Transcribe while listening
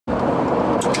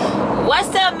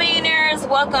What's up, millionaires?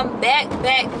 Welcome back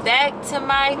to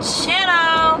my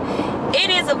channel. It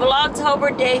is a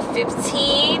Vlogtober day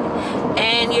 15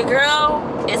 and your girl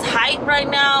is hyped right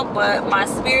now, but my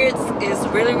spirits is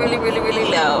really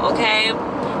low, okay?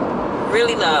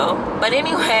 Really low. But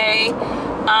anyway,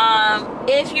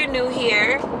 if you're new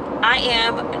here, I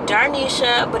am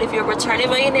Darnisha, but if you're a returning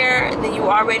millionaire, then you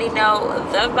already know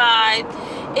the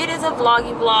vibe. It is a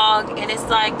vloggy vlog, and it's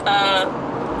like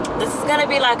this is gonna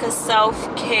be like a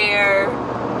self-care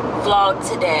vlog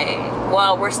today.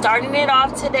 Well, we're starting it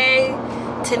off today,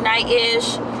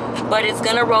 tonight-ish, but it's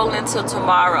gonna roll into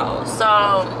tomorrow. So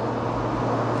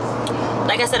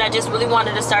like I said, I just really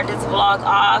wanted to start this vlog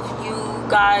off. You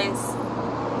guys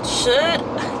should,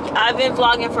 I've been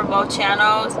vlogging for both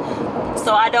channels,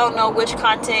 so I don't know which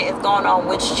content is going on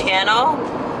which channel.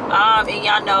 And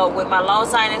y'all know with my loan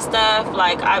signing stuff,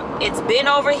 like it's been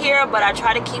over here, but I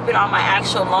try to keep it on my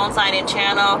actual loan signing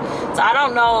channel, so I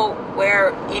don't know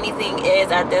where anything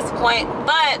is at this point.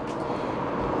 But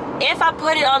if I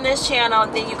put it on this channel,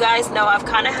 then you guys know I've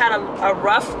kind of had a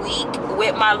rough week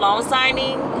with my loan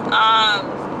signing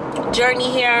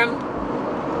journey here.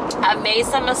 I've made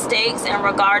some mistakes in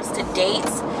regards to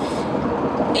dates,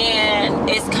 and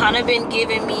it's kind of been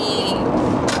giving me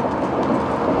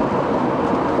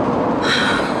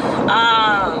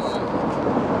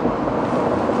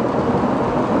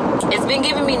it's been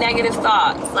giving me negative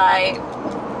thoughts, like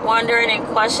wondering and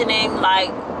questioning, like,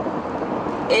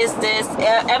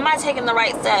 am I taking the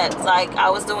right steps? Like, I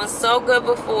was doing so good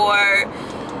before,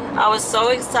 I was so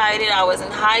excited, I was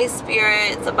in high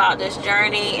spirits about this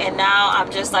journey, and now I'm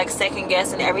just like second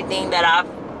guessing everything that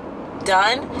I've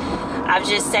done. I've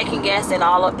just second guessed in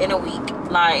a week.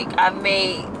 Like, I've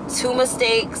made 2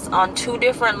 mistakes on 2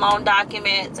 different loan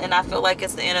documents, and I feel like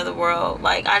it's the end of the world.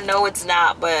 Like, I know it's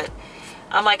not, but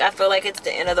I'm like, I feel like it's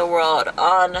the end of the world.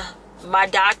 On my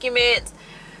documents,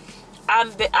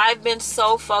 I've been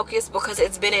so focused because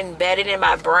it's been embedded in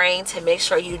my brain to make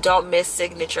sure you don't miss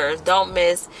signatures, don't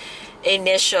miss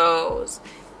initials,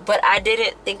 but I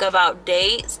didn't think about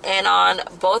dates. And on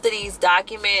both of these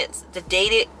documents,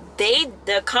 the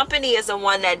company is the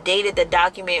one that dated the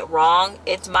document wrong.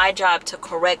 It's my job to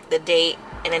correct the date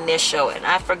and initial, and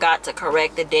I forgot to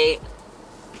correct the date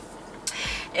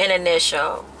and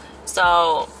initial.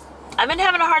 So I've been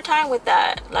having a hard time with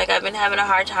that. Like, I've been having a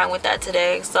hard time with that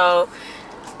today. So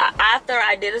after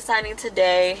I did a signing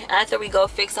today, after we go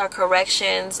fix our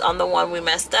corrections on the one we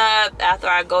messed up, after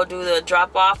I go do the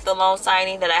drop off the loan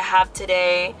signing that I have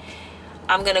today,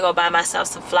 I'm gonna go buy myself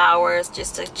some flowers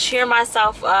just to cheer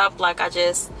myself up. Like, I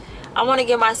want to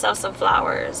give myself some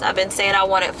flowers. I've been saying I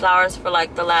wanted flowers for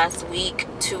like the last week,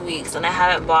 2 weeks, and I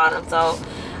haven't bought them. So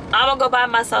I'm gonna go buy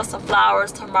myself some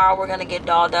flowers. Tomorrow we're gonna get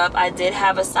dolled up. I did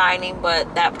have a signing,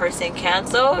 but that person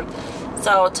canceled.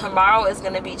 So tomorrow is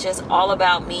gonna be just all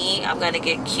about me. I'm gonna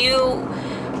get cute.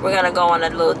 We're gonna go on a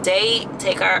little date.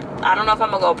 I don't know if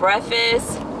I'm gonna go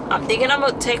breakfast. I'm thinking I'm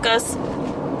gonna take us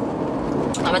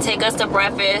to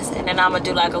breakfast, and then I'm gonna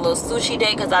do like a little sushi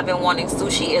date because I've been wanting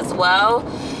sushi as well.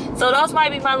 So those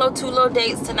might be my 2 little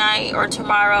dates tonight or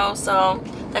tomorrow. So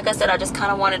like I said, I just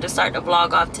kind of wanted to start the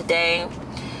vlog off today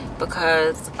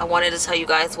because I wanted to tell you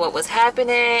guys what was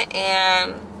happening,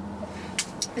 and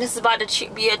this is about to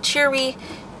be a cheer me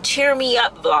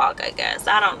up vlog, I guess.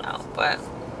 I don't know, but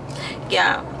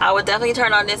yeah, I would definitely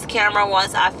turn on this camera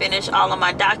once I finish all of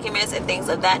my documents and things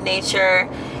of that nature,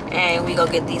 and we go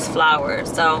get these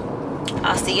flowers. So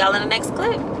I'll see y'all in the next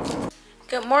clip.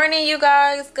 Good morning, you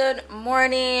guys. Good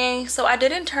morning. So I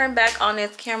didn't turn back on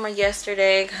this camera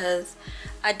yesterday because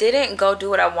I didn't go do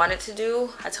what I wanted to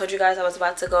do. I told you guys I was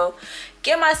about to go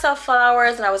get myself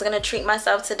flowers and I was gonna treat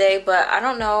myself today, but I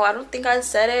don't know, I don't think I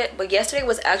said it, but yesterday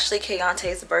was actually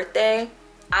Keontae's birthday.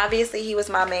 Obviously he was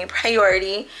my main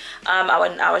priority.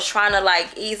 I was trying to like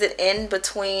ease it in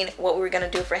between what we were gonna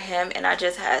do for him, and I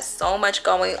just had so much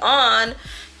going on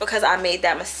because I made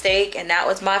that mistake, and that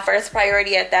was my first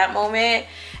priority at that moment.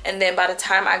 And then by the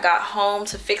time I got home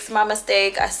to fix my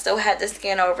mistake, I still had to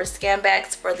scan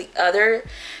backs for the other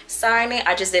signing.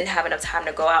 I just didn't have enough time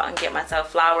to go out and get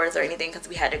myself flowers or anything because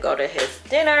we had to go to his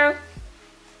dinner.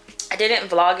 I didn't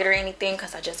vlog it or anything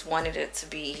because I just wanted it to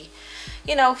be,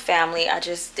 you know, family. I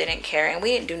just didn't care, and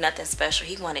we didn't do nothing special.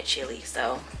 He wanted chili,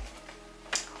 so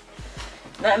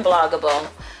nothing vloggable.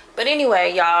 But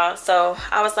anyway, y'all, so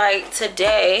I was like,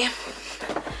 today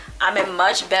I'm in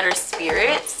much better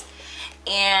spirits,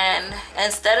 and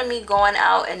instead of me going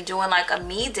out and doing like a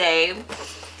me day,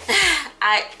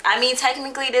 I mean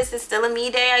technically this is still a me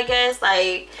day, I guess.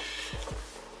 Like,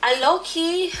 I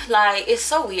low-key, like, it's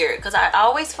so weird because I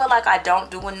always feel like I don't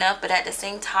do enough, but at the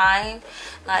same time,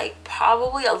 like,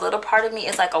 probably a little part of me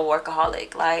is like a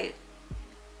workaholic, like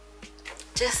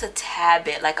just a tad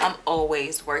bit. Like, I'm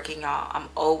always working, y'all. I'm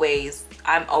always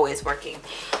working.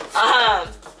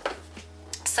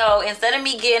 So instead of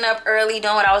me getting up early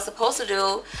doing what I was supposed to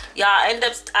do, y'all,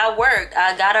 I worked.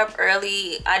 I got up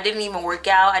early. I didn't even work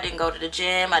out. I didn't go to the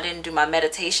gym. I didn't do my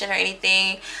meditation or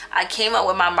anything. I came up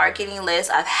with my marketing list.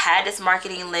 I've had this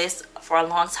marketing list for a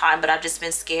long time, but I've just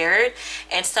been scared.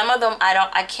 And some of them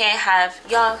I can't have.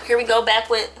 Y'all, here we go back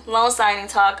with loan signing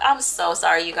talk. I'm so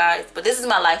sorry, you guys, but this is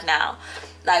my life now.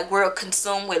 Like, we're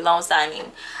consumed with loan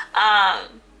signing.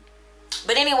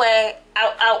 But anyway,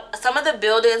 some of the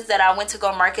buildings that I went to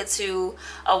go market to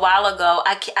a while ago,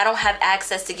 I don't have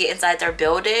access to get inside their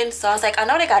building. So I was like, I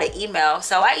know they got an email.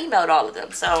 So I emailed all of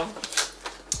them. So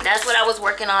that's what I was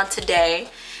working on today.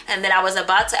 And then I was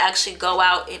about to actually go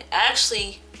out and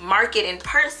actually market in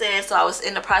person. So I was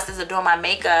in the process of doing my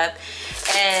makeup.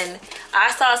 And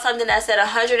I saw something that said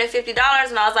 $150.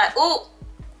 And I was like, ooh,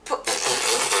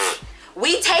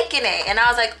 we taking it. And I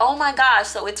was like, oh my gosh.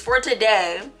 So it's for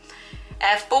today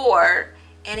at 4,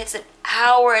 and it's an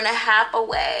hour and a half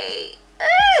away.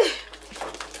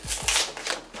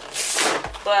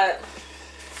 But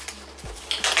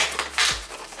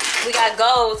we got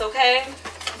goals, okay?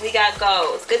 We got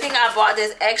goals. Good thing I bought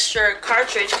this extra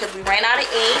cartridge because we ran out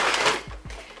of ink.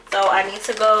 So I need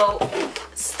to go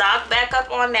stock back up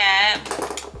on that.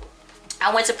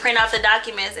 I went to print out the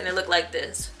documents and it looked like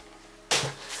this.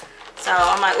 So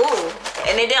I'm like, ooh.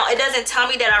 And it doesn't tell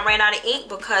me that I ran out of ink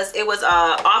because it was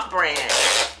off-brand.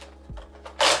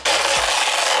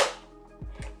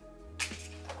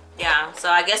 Yeah,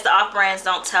 so I guess the off-brands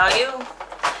don't tell you.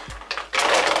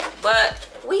 But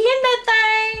we in that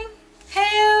thing.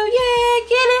 Hell yeah,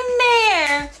 get in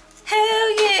there. Hell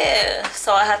yeah.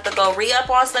 So I have to go re-up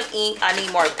on some ink. I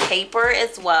need more paper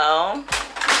as well.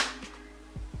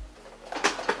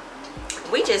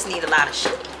 We just need a lot of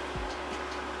shit.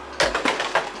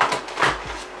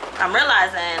 I'm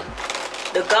realizing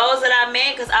the goals that I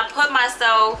made, because I put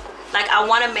myself, like, I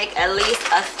want to make at least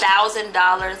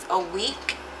 $1,000 a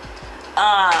week,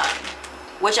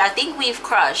 which I think we've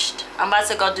crushed. I'm about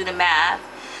to go do the math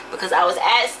because I was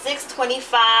at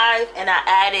 625 and I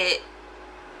added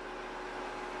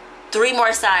 3 more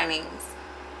signings.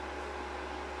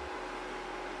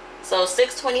 So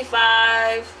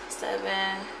 625,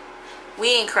 7.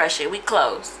 We ain't crush it. We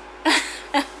close.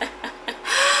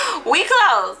 We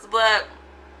close, but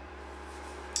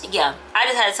yeah, I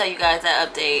just had to tell you guys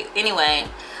that update. Anyway,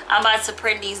 I'm about to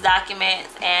print these documents,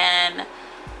 and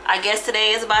I guess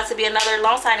today is about to be another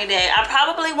loan signing day. I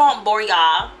probably won't bore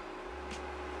y'all.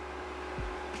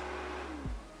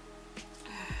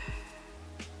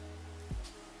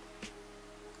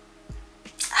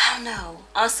 I don't know.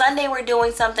 On Sunday we're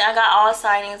doing something. I got all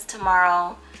signings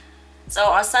tomorrow, so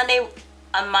on Sunday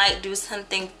I might do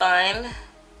something fun.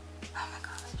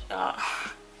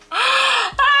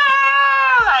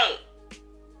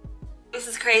 This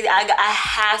is crazy. I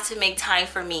have to make time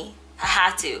for me. I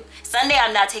have to. Sunday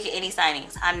I'm not taking any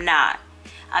signings. I'm not.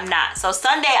 So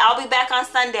Sunday, I'll be back on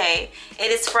Sunday.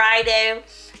 It is Friday,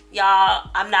 y'all.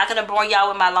 I'm not gonna bore y'all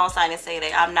with my loan signing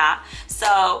today. I'm not.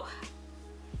 So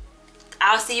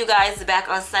I'll see you guys back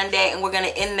on Sunday, and we're gonna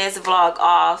end this vlog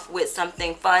off with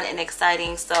something fun and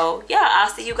exciting. So yeah, I'll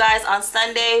see you guys on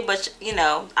Sunday, but you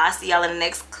know, I'll see y'all in the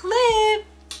next clip.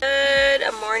 Good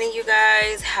morning, you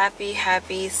guys.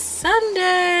 Happy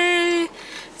Sunday.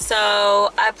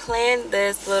 So I planned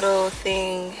this little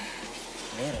thing,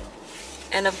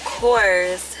 and of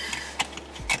course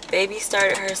baby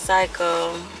started her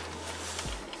cycle,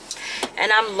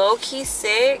 and I'm low-key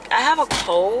sick. I have a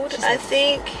cold, I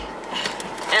think.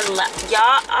 And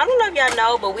y'all, I don't know if y'all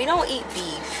know, but we don't eat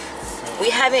beef. We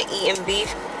haven't eaten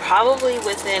beef probably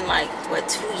within like, what,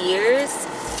 2 years?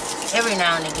 Every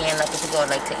now and again, like if you go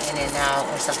like to In-N-Out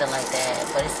or something like that,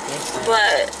 but it's different.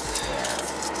 But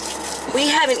yeah, we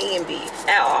haven't eaten beef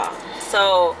at all.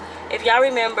 So if y'all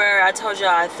remember, I told y'all,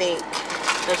 I think,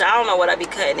 because I don't know what I be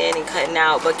cutting in and cutting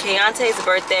out, but Keontae's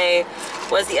birthday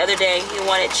was the other day. He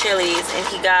wanted Chili's, and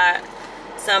he got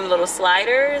some little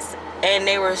sliders, and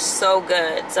they were so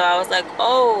good. So I was like,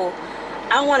 oh,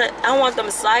 I want them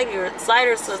sliders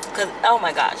because, oh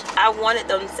my gosh, I wanted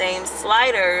them same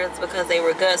sliders because they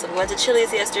were good. So we went to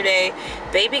Chili's yesterday.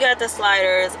 Baby got the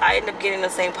sliders. I ended up getting the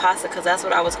same pasta because that's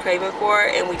what I was craving for,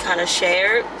 and we kind of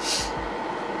shared.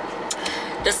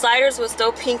 The sliders was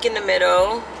still pink in the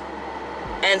middle,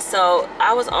 and so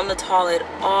I was on the toilet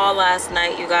all last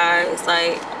night, you guys.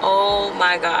 Like, oh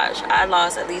my gosh, I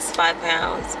lost at least 5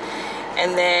 pounds.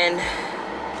 and then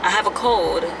I have a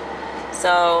cold,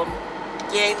 so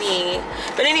yay me.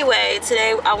 But anyway,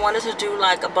 today I wanted to do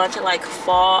like a bunch of like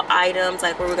fall items,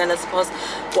 like we were gonna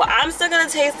well, I'm still gonna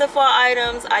taste the fall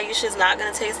items. Aisha's not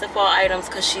gonna taste the fall items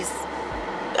because she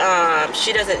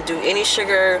doesn't do any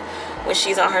sugar when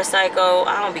she's on her cycle.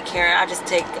 I don't be caring. I just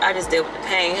deal with the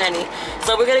pain, honey.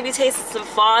 So we're gonna be tasting some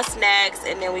fall snacks,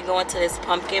 and then we go into this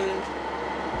pumpkin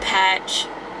patch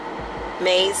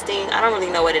maze thing. I don't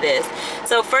really know what it is.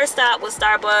 So first stop was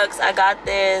Starbucks. I got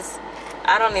this.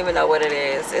 I don't even know what it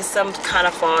is. It's some kind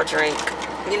of fall drink.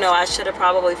 You know, I should have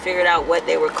probably figured out what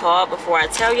they were called before I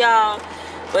tell y'all,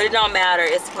 but it don't matter.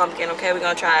 It's pumpkin. Okay, we're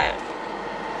gonna try it.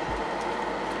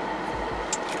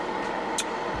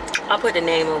 I'll put the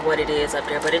name of what it is up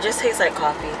there, but it just tastes like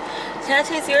coffee. Can I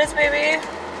taste yours, baby?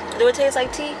 Do it taste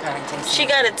like tea? She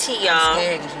got a tea, y'all.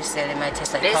 You said it might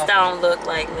taste like this coffee. don't look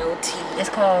like no tea. It's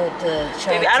called the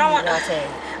chai baby, I don't want. latte.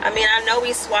 I mean, I know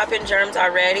we swapping germs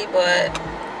already, but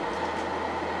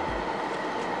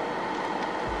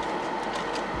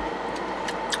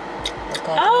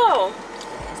oh,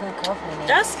 it's not coffee in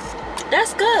there.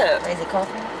 That's good. Is it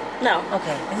coffee? No.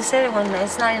 Okay. You said it when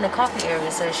it's not in the coffee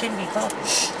area, so it shouldn't be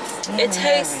coffee. It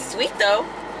tastes sweet though.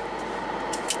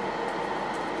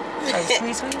 Like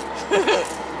sweet?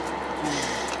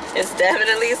 It's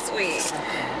definitely sweet.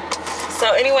 Okay.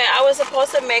 So anyway, I was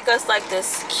supposed to make us like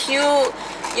this cute,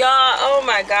 y'all, oh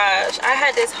my gosh. I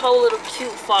had this whole little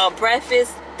cute fall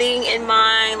breakfast thing in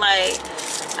mind. Like,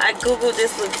 I googled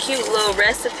this cute little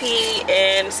recipe,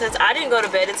 and since I didn't go to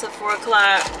bed until 4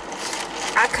 o'clock,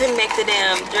 I couldn't make the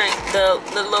damn drink, the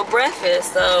little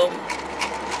breakfast. So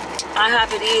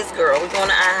IHOP it is, girl. We're going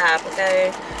to IHOP,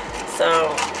 okay?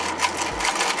 So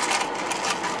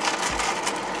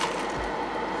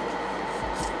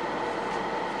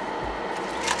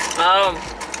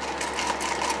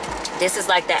this is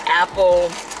like the apple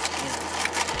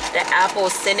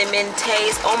cinnamon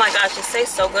taste. Oh my gosh, it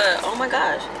tastes so good. Oh my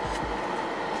gosh,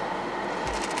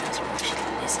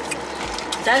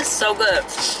 that's so good.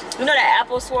 You know that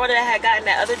apple swirl that I had gotten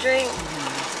that other drink?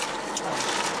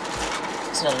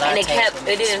 And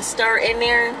it didn't stir in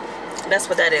there. That's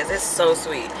what that is. It's so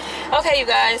sweet. Okay, you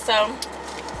guys, so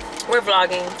we're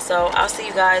vlogging, so I'll see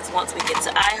you guys once we get to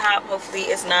IHOP. Hopefully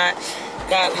it's not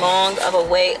that long of a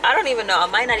wait. I don't even know. I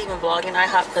might not even vlog in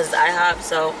IHOP because it's IHOP.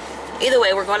 So either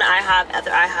way, we're going to IHOP. After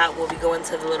IHOP, we'll be going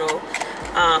to the little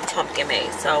pumpkin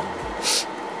maze. So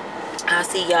I'll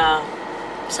see y'all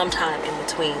sometime in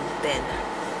between then.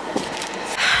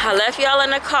 I left y'all in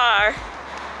the car,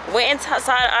 went inside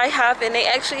IHOP, and they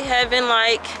actually having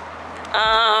like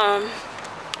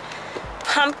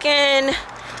pumpkin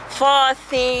fall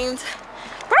themed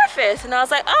breakfast, and I was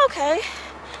like, oh, okay,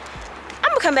 I'm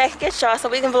gonna come back and get y'all so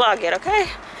we can vlog it, okay?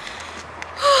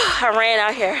 I ran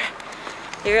out here.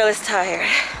 Your girl is tired.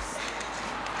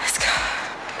 Let's go.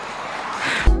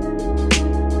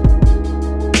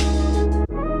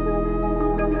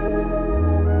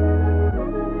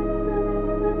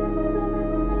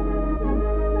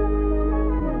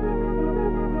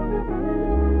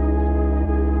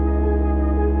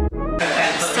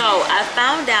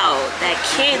 Found out that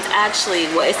kids actually,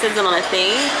 well, it says it on a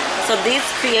thing, so these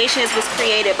creations was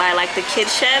created by like the kid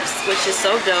chefs, which is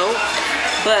so dope.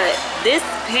 But this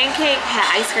pancake had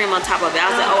ice cream on top of it. I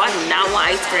was like, oh, I do not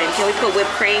want ice cream. Can we put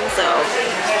whipped cream? So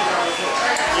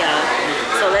yeah,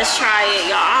 so let's try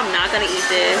it, y'all. I'm not gonna eat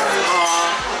this all.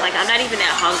 Like, I'm not even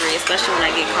that hungry, especially when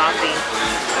I get coffee.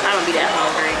 I don't be that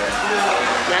hungry.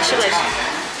 Yeah, I should let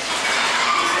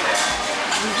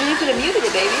you could have muted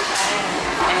it, baby.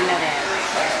 I didn't know that.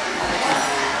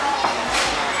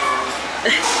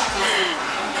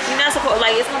 You're not supposed,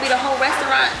 like, it's gonna be the whole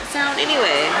restaurant sound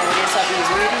anyway. Oh, this something is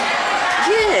reading?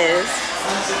 Yes.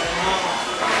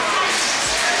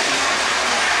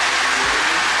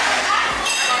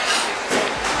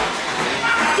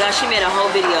 Y'all, she made a whole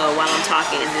video while I'm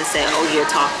talking and just said, oh, you're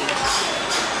talking.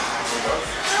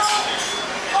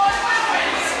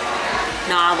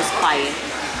 No, I was quiet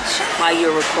while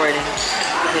you were recording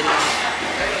the video.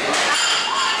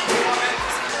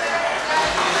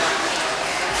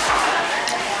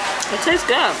 It tastes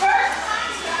good.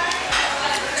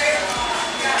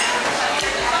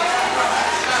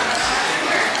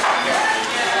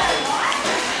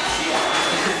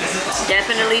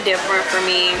 Definitely different for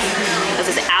me because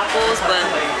it's apples, but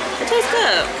it tastes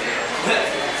good.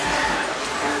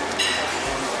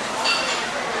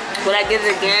 Would I give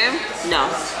it again? No.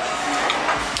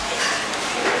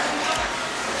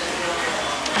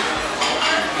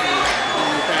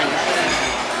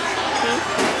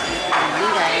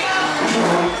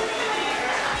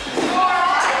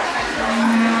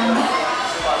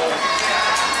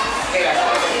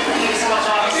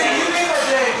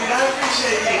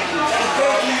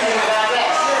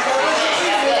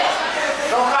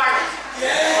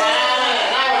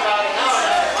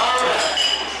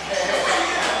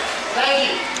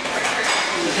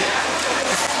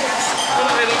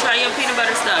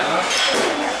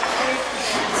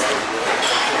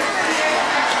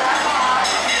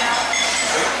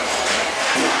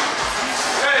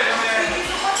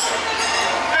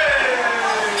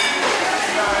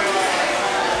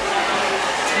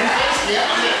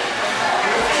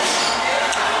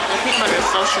 It's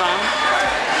so strong.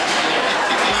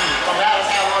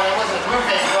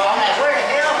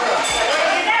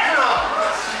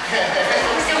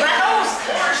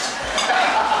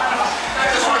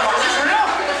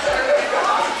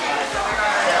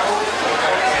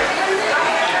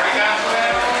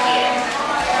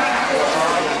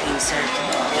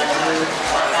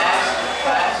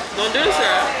 Don't do the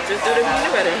syrup. Just do the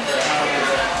peanut butter.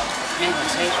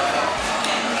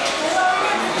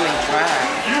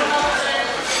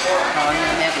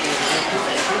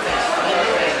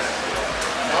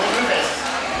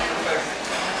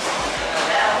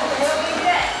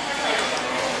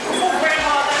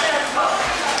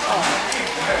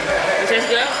 It tastes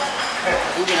good?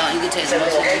 You can taste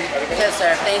most of it. Yes,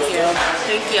 sir. Thank you.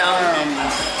 Thank you.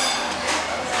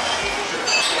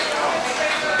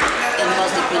 And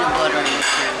mostly peanut butter in this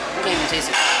too. You can't even taste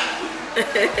it.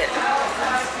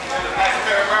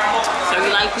 So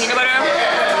you like peanut butter?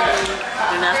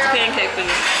 Then that's the pancake for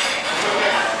you.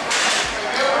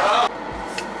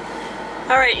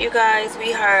 Alright, you guys,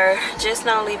 we are just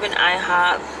now leaving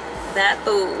IHOP. That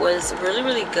food was really,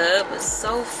 really good, but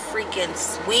so freaking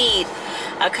sweet.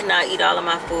 I could not eat all of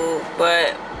my food,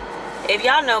 but if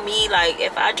y'all know me, like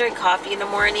if I drink coffee in the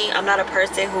morning, I'm not a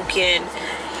person who can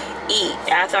eat.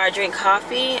 After I drink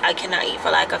coffee, I cannot eat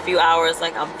for like a few hours,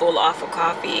 like I'm full off of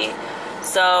coffee.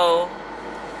 So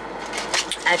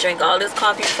I drank all this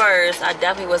coffee first. I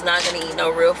definitely was not gonna eat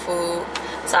no real food,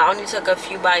 so I only took a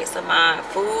few bites of my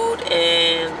food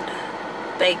and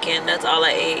bacon. That's all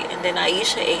I ate. And then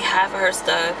Aisha ate half of her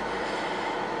stuff.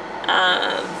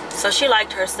 So she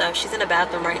liked her stuff. She's in the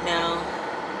bathroom right now.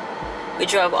 We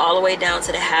drove all the way down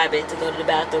to the Habit to go to the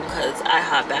bathroom because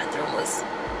IHOP bathroom was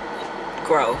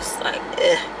gross, like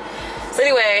ugh. So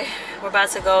anyway, we're about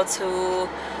to go to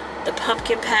the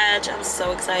pumpkin patch. I'm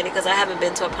so excited because I haven't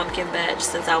been to a pumpkin patch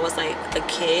since I was like a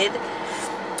kid,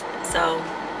 so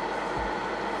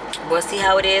we'll see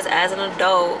how it is as an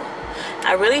adult.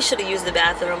 I really should have used the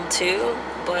bathroom too,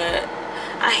 but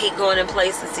I hate going in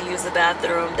places to use the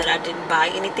bathroom that I didn't buy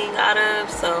anything out of,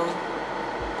 so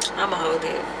I'ma hold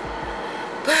it.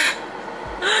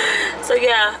 So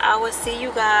yeah, I will see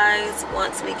you guys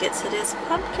once we get to this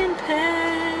pumpkin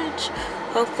patch.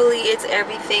 Hopefully it's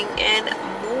everything and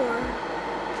more.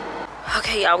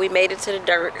 Okay, y'all, we made it to the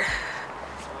dirt.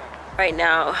 Right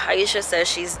now, Aisha says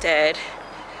she's dead.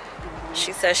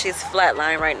 She says she's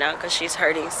flatline right now because she's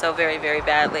hurting so very, very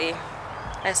badly.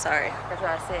 I'm sorry. That's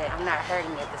what I said. I'm not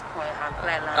hurting at this point. I'm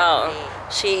flatline. Oh,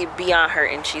 she beyond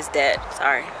hurting. She's dead.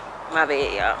 Sorry. My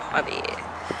bad, y'all. My bad.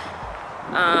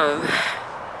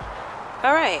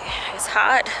 Alright, it's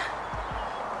hot,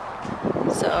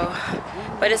 so,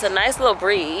 but it's a nice little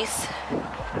breeze,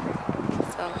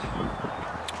 so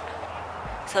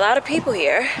it's a lot of people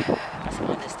here. That's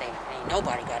what I understand. Ain't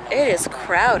nobody got no. It is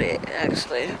crowded,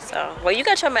 actually, so, well, you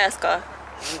got your mask on.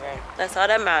 Right. That's all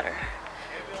that matters.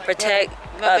 Protect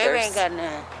my others. baby ain't got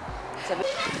none.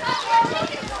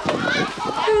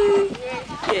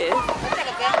 Yeah.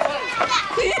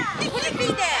 Put your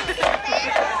feet down.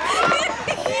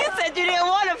 You said you didn't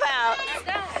want a pound.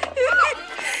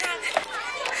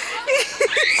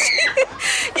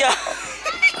 Yeah.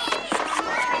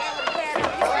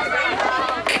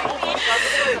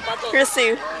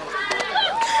 Receive.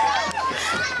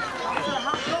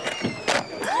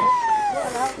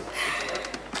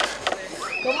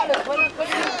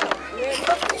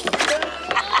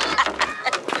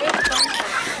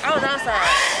 I was outside.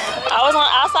 I was on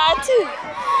outside too.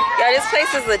 Yeah, this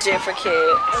place is legit for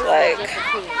kids. Like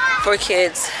for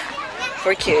kids.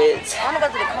 For kids. I wanna go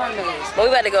to the corn maze. But we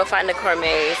about to go find the corn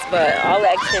maze. But all the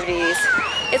activities,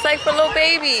 it's like for little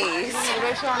babies.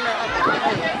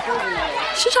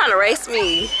 She's trying to race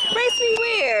me. Race me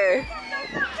where?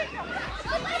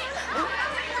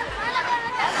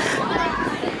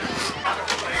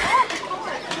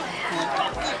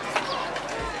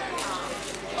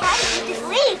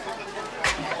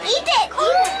 Eat it!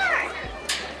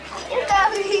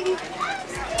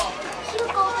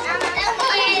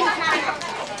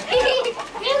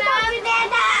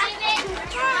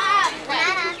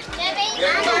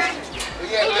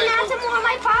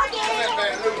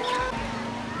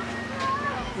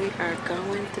 We are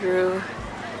going through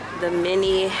the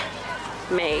mini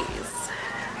maze.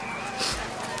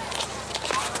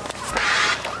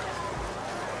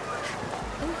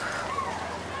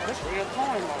 That's real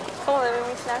corn. Come on, let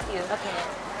me snap you. Okay.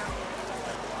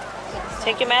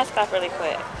 Take your mask off really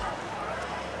quick.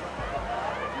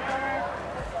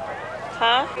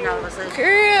 Huh? No, what's up?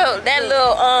 Girl, that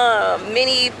little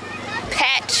mini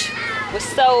patch was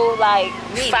so like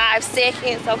 5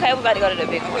 seconds. Okay, we about to go to the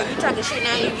big one. You talking shit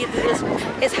now? You get to this one.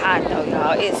 It's hot though,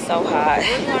 y'all. It's so hot.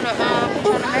 You wanna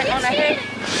put on the head?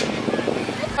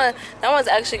 That one's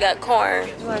actually got corn.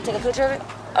 You wanna take a picture of it?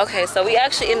 Okay, so we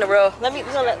actually in the real.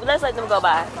 Let's let them go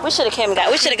by. We should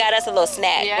have got us a little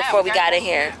snack before we got in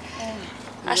here.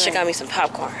 I should got me some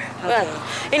popcorn. Okay. But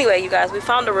anyway, you guys, we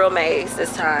found the real maze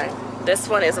this time. This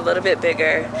one is a little bit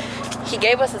bigger. He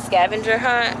gave us a scavenger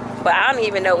hunt, but I don't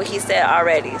even know what he said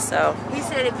already. So he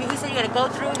said you gotta go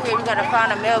through here, you gotta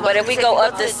find a mailbox. But if we go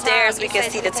up the stairs, we can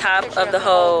see the top of the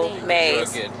whole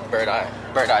maze. Good bird eye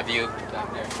view down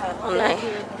there. Okay.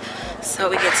 So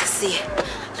we get to see.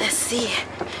 Let's see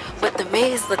what the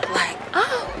maze looked like.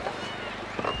 Oh,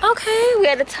 okay, we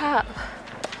at the top.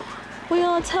 We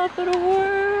on top of the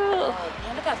world.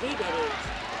 Man, look how big that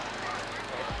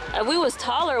is. If we was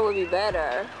taller, it would be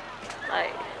better.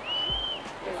 Like,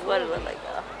 this is what it looked like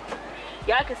though.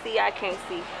 Y'all can see, I can't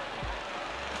see.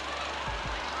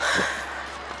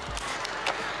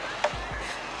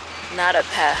 Not a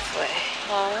pathway.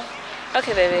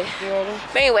 Okay, baby. You ready?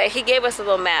 But anyway, he gave us a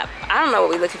little map. I don't know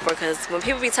what we're looking for because when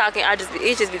people be talking,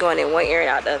 it just be going in one area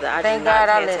out the other. I Thank do not God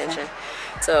I pay listen. attention.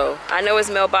 So I know it's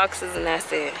mailboxes and that's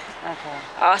it. Okay.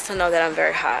 I also know that I'm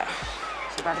very hot.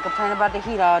 She's about to complain about the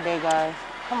heat all day, guys.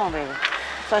 Come on, baby.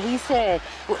 So he said,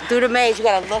 through the maze, you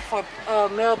gotta look for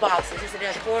mailboxes. He said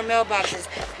there's 4 mailboxes.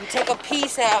 You take a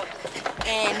piece out,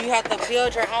 and you have to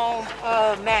build your own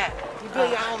map. You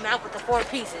build your own map with the 4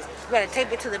 pieces. You gotta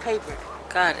tape it to the paper.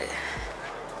 Got it.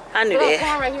 I knew Real that.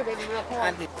 corn right here, baby. Real corn.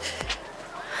 I knew.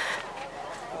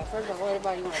 First of all,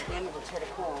 everybody want to damage it to the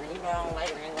corn. You know, I don't like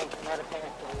it. I ain't gonna try to pay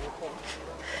it for you. Okay?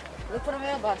 Look for the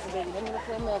mailboxes, baby. Let me look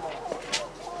for the mailbox.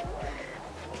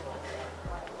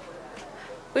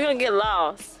 We're gonna get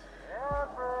lost.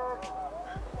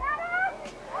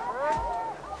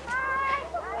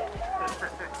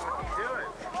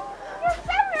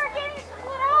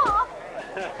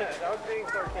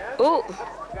 Ooh.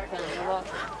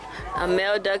 A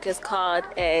male duck is called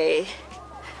a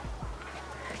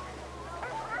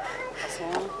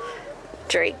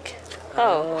drake.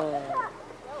 Oh,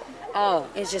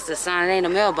 it's just a sign. It ain't a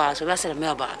mailbox. But I said a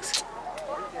mailbox.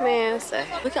 Man, say,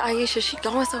 look at Aisha. She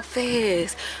going so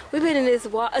fast. We've been in this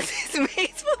maze for like 15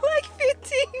 minutes. So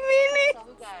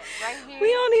we got right here.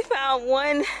 We only found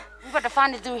one. We got to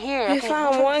find it through here. We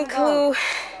found one clue.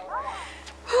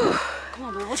 Come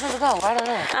on, dude. Which way to go? Right or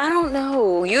left? I don't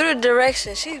know. You the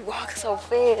direction. She walking so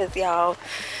fast, y'all.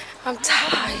 I'm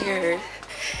tired.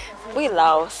 We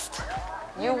lost.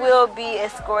 You will be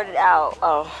escorted out.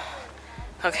 Oh,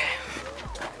 okay.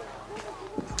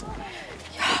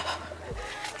 Y'all,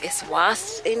 it's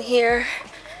wasps in here.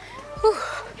 Whew.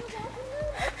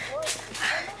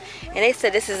 And they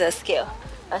said this is a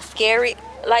scary,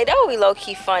 like that would be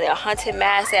low-key funny. A haunted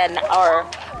maze or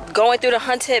going through the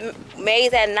haunted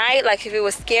maze at night. Like if it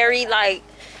was scary, like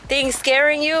things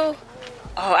scaring you.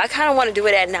 Oh, I kind of want to do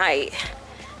it at night.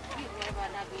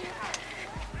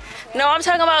 No, I'm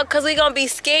talking about because we're going to be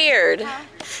scared.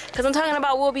 Because I'm talking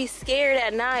about we'll be scared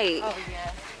at night. Oh,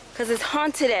 yeah. Because it's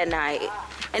haunted at night.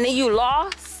 And then you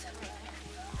lost? So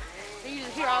you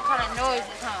just hear all kind of noises,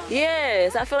 huh?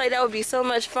 Yes, I feel like that would be so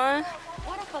much fun.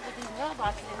 What the fuck are these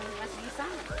mailboxes in the rest of these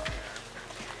signs?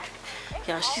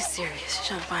 Y'all, she's serious. She's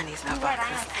trying to find these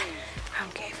mailboxes. I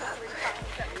gave up.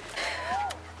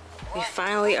 We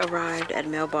finally arrived at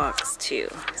mailbox 2.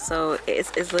 So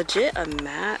it's legit a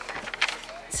map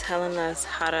telling us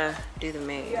how to do the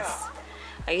maze.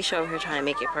 Aisha over here trying to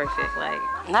make it perfect. Like,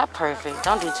 Not perfect.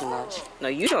 Don't do too much. no,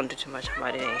 you don't do too much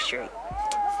about it. Ain't straight.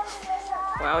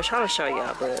 Well, I was trying to show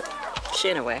y'all, but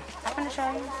shit anyway. I'm gonna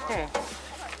show you. There.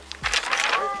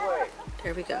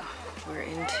 There we go. We're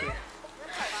into.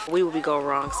 We will be go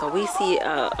wrong. So we see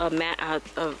a mat out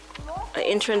of an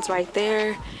entrance right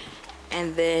there,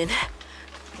 and then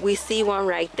we see one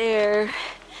right there,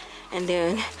 and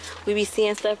then we be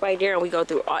seeing stuff right there, and we go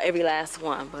through every last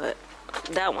one, but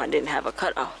that one didn't have a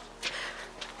cutoff.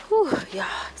 Whew, y'all,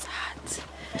 it's hot.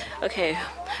 Okay,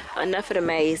 enough of the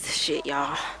maze shit,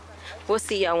 y'all. We'll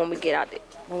see y'all when we get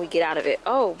out of it.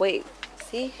 Oh wait,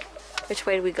 see? Which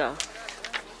way do we go?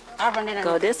 I'll run in.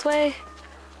 Go this way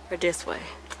or this way?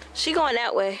 She going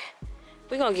that way.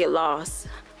 We're gonna get lost.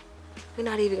 We're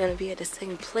not even gonna be at the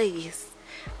same place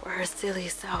where her silly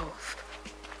self.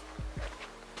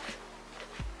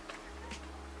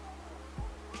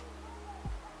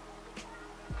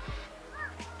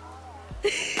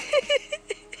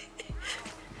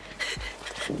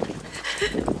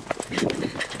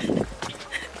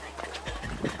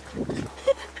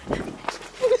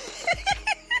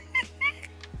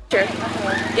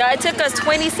 Y'all, it took us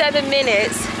 27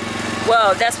 minutes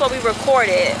Well, that's what we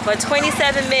recorded, but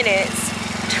 27 minutes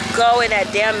to go in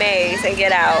that damn maze and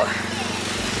get out.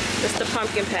 It's the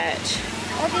pumpkin patch.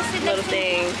 Little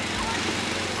thing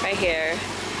right here.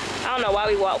 I don't know why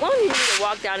we walk. Why don't you need to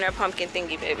walk down there, pumpkin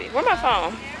thingy, baby? Where's my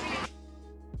phone?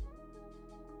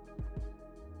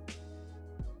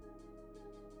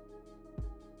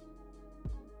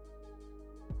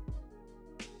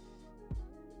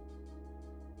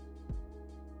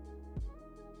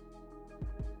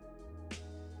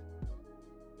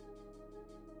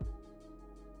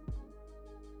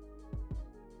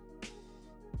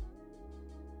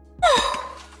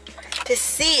 The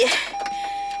seat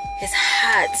is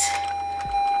hot.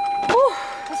 Whew.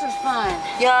 This was fun.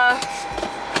 Y'all,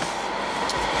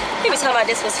 people talking about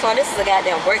this was fun. This is a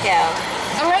goddamn workout.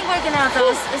 I like working out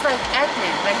though. It's like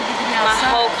active. Like you get to be My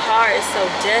outside. whole car is so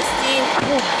dusty.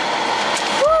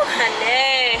 Whew,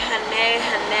 honey, honey,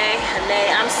 honey,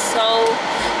 honey. I'm so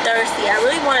thirsty. I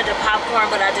really wanted the popcorn,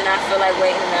 but I did not feel like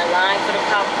waiting in that line for the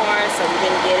popcorn, so we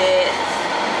didn't get it.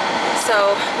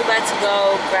 So we're about to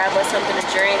go grab us something to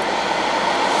drink.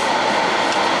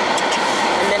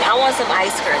 And then I want some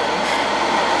ice cream.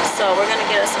 So we're gonna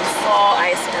get us some fall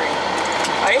ice cream.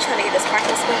 Are they trying to get this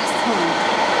parking space?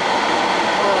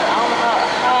 Well, I don't know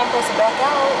how I'm supposed to back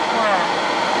out.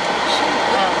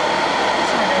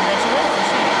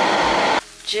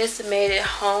 Just made it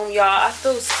home, y'all. I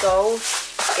feel so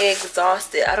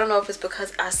exhausted. I don't know if it's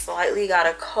because I slightly got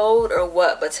a cold or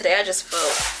what, but today I just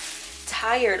felt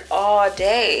tired all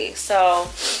day. So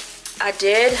I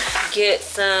did get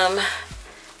some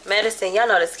medicine. Y'all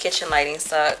know this kitchen lighting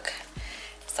suck,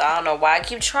 so I don't know why I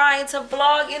keep trying to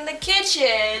vlog in the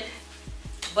kitchen,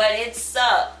 but it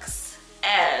sucks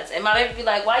ass. And my baby be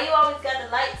like, why you always got the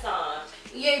lights on?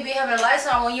 Yeah, you be having the lights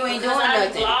on when you ain't doing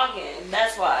nothing. Vlogging,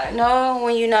 that's why. No,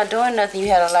 when you're not doing nothing, you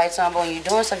have the lights on, but when you're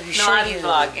doing something, you should. No, I be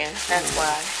vlogging, that's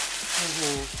why.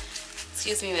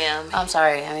 Excuse me, ma'am. I'm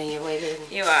sorry, I mean, you're waving.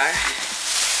 You are.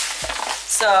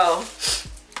 So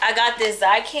I got this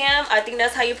Zycam. I think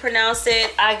that's how you pronounce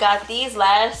it. I got these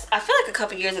I feel like a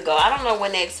couple years ago. I don't know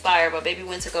when they expire, but baby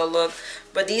went to go look.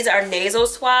 But these are nasal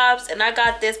swabs, and I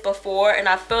got this before, and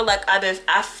I feel like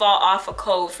I fought off a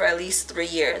cold for at least 3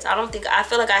 years. I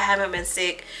feel like I haven't been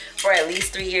sick for at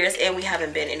least 3 years, and we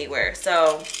haven't been anywhere.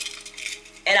 So,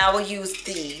 and I will use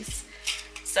these.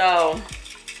 So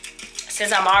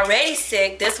since I'm already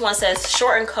sick, this one says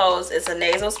shorten colds. It's a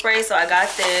nasal spray, so I got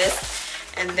this.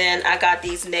 And then I got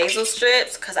these nasal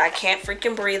strips because I can't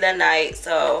freaking breathe at night.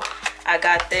 So I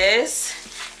got this.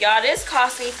 Y'all, this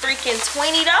cost me freaking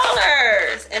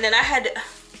 $20. And then I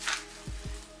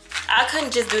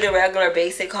couldn't just do the regular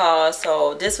basic cost.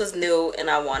 So this was new and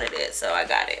I wanted it. So I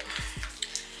got it.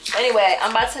 Anyway,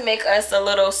 I'm about to make us a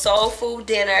little soul food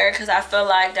dinner because I feel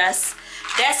like that's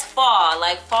fall.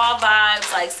 Like fall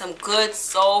vibes, like some good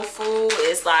soul food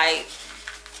is like,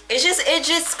 it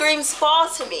just screams fall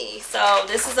to me. So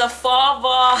this is a fall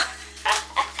vlog.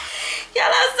 Y'all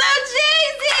are so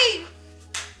cheesy.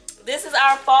 This is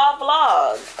our fall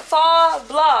vlog. Fall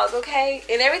vlog, okay?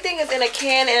 And everything is in a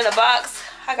can and in a box.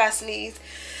 I got sneeze.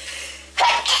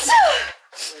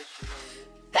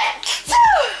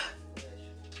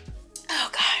 Oh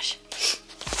gosh.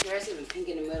 Yours even pink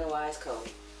in the middle, eyes cold.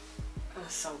 I'm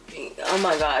so pink. Oh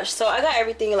my gosh. So I got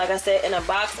everything, like I said, in a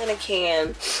box and a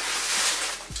can.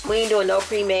 We ain't doing no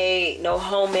pre-made, no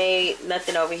homemade,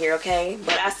 nothing over here, okay?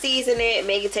 But I season it,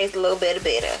 make it taste a little bit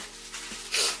better.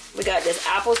 We got this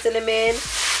apple cinnamon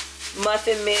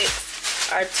muffin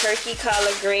mix, our turkey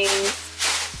collard greens.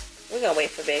 We're gonna wait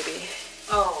for baby.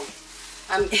 Oh,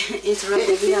 I'm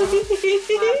interrupting you. My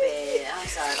bad. I'm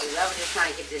sorry, because I was just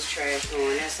trying to get this trash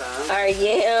going, that's all. Our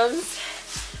yams.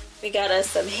 We got us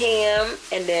some ham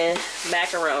and then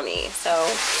macaroni. So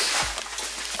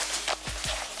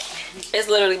it's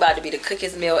literally about to be the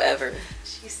quickest meal ever.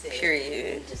 She said,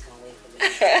 period. I'm just gonna wait for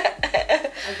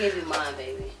me. I'll give you mine,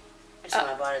 baby. That's when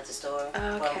I bought it at the store. Okay.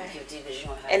 Well, you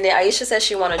don't have And then Aisha said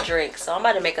she want a drink, so I'm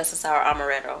about to make us a sour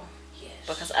amaretto. Yes.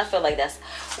 Because I feel like that's,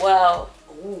 well,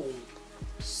 ooh.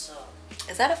 So.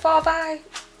 Is that a fall vibe?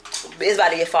 It's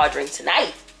about to be a fall drink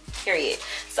tonight. Period.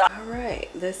 So, all right,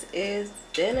 this is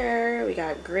dinner. We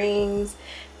got greens,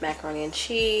 macaroni and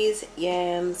cheese,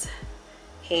 yams,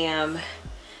 ham,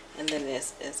 and then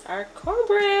this is our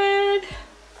cornbread.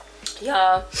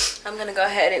 Y'all, I'm gonna go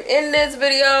ahead and end this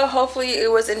video. Hopefully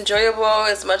it was enjoyable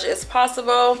as much as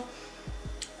possible.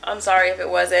 I'm sorry if it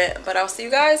wasn't, but I'll see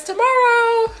you guys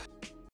tomorrow.